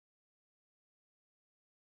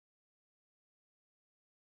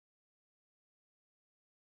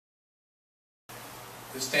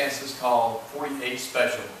This dance is called 48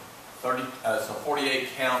 Special. It's a 48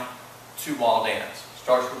 count, 2-wall dance.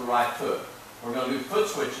 Starts with the right foot. We're going to do foot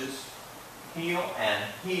switches, heel, and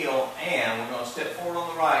we're going to step forward on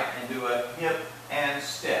the right and do a hip and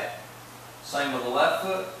step. Same with the left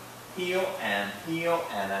foot, heel, and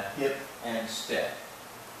a hip and step.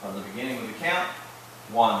 From the beginning of the count,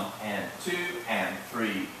 1 and 2 and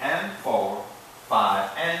 3 and 4,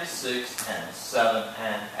 5 and 6 and 7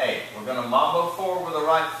 and 8. We're going to mambo forward with the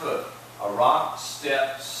right foot. A rock,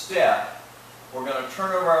 step, step. We're going to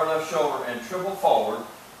turn over our left shoulder and triple forward.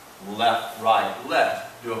 Left, right,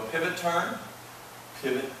 left. Do a pivot turn,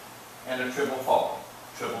 pivot, and a triple forward.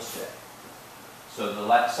 Triple step. So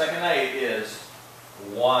the second 8 is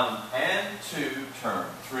 1 and 2, turn,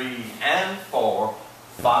 3 and 4,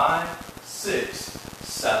 5, 6,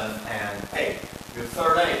 7, and 8. Your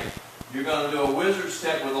third 8. You're going to do a wizard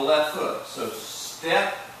step with the left foot. So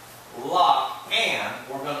step, lock, and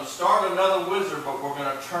we're going to start another wizard, but we're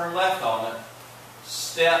going to turn left on it.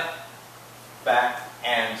 Step, back,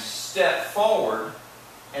 and step forward,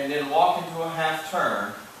 and then walk into a half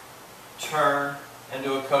turn, turn, and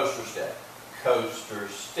do a coaster step. Coaster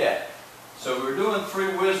step. So we're doing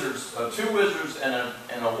 3 wizards, 2 wizards and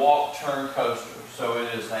a walk, turn, coaster. So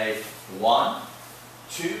it is a 1,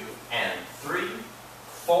 2, and 3,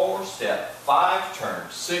 4, step, 5, turn,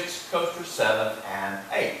 6, coaster, 7, and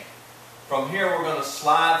 8. From here we're going to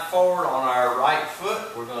slide forward on our right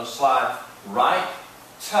foot. We're going to slide right,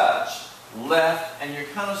 touch, left, and you're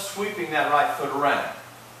kind of sweeping that right foot around.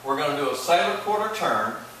 We're going to do a sailor quarter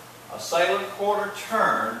turn, a sailor quarter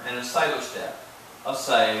turn, and a sailor step. A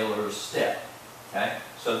sailor step. Okay?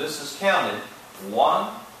 So this is counted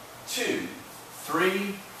 1, 2,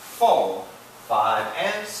 3, 4, 5,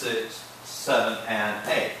 and 6, 7, and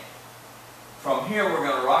 8. From here we're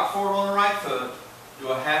going to rock forward on the right foot, do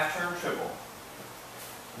a half turn triple.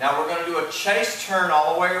 Now we're going to do a chase turn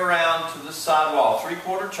all the way around to the side wall,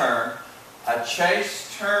 3/4 turn, a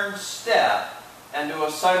chase turn step, and do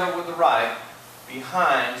a sailor with the right,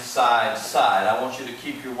 behind, side, side. I want you to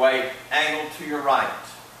keep your weight angled to your right.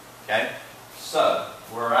 Okay? So,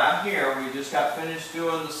 we're out here. We just got finished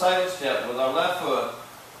doing the sailor step with our left foot.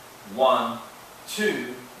 1,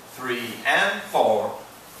 2, 3, and 4,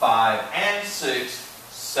 5, and 6,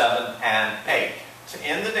 7, and 8. To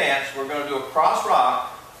end the dance, we're going to do a cross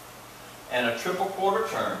rock and a triple quarter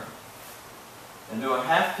turn and do a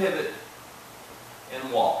half pivot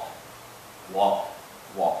and walk. Walk,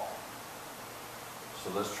 walk. So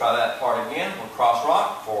let's try that part again. We'll cross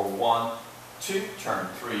rock for 1, 2, turn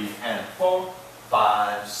 3 and 4,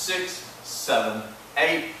 5, 6, 7,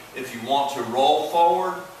 8. If you want to roll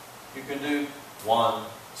forward, you can do 1,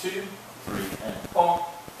 2, 3 and 4,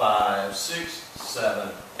 5, 6, 7,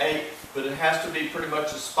 8. But it has to be pretty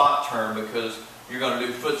much a spot turn because you're going to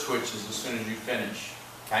do foot switches as soon as you finish.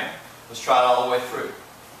 Okay? Let's try it all the way through.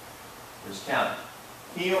 Just count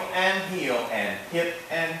it. Heel and hip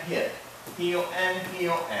and hip. Heel and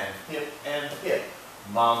hip and hip.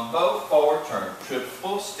 Mambo, forward turn,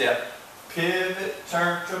 triple step, pivot,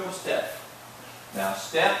 turn, triple step. Now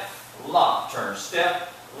step, lock, turn, step,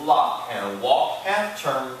 lock, and a walk, half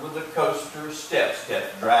turn with a coaster step.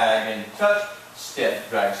 Step, drag, and touch. Step,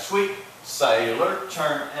 drag, sweep, sailor,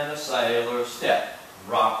 turn, and a sailor step.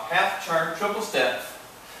 Rock, half turn, triple step,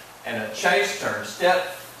 and a chase turn,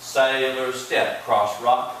 step, sailor step. Cross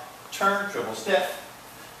rock, turn, triple step,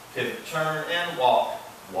 pivot, turn, and walk,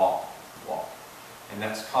 walk, walk. And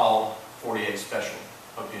that's called 48 Special.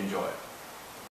 Hope you enjoy it.